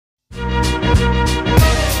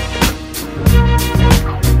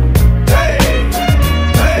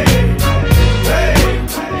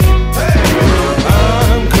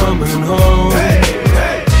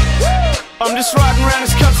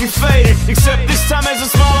This time there's a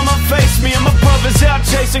smile on my face. Me and my brothers out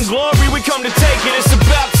chasing glory, we come to take it. It's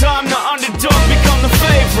about time the underdog become the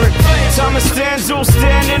favorite. Thomas stands all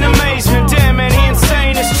stand in amazement. Damn man, he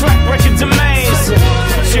insane, his track record's amazing.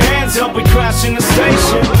 Put your hands up, we crash in the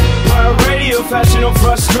station. My radio, fashion or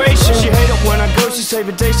frustration. She hate it when I go, she say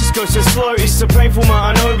the day just goes so slow. It's so painful, man,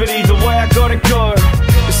 I know, but either way I gotta go.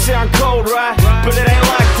 It sound cold, right? But it ain't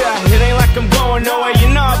like that. It ain't like I'm going nowhere, you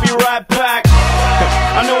know I'll be right back.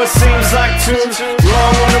 I know it seems like too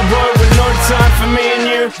long on the road with no time for me and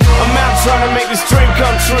you. I'm out trying to make this dream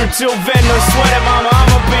come true. Till then, no sweat it, mama,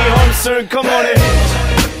 I'ma be home soon. Come on in.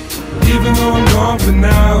 Even though I'm gone for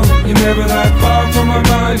now, you're never that far from my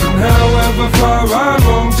mind. And however far I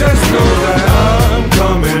roam, just know that I'm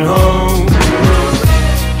coming home.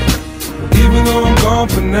 Even though I'm gone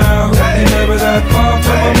for now, you're never that far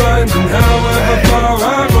from my mind.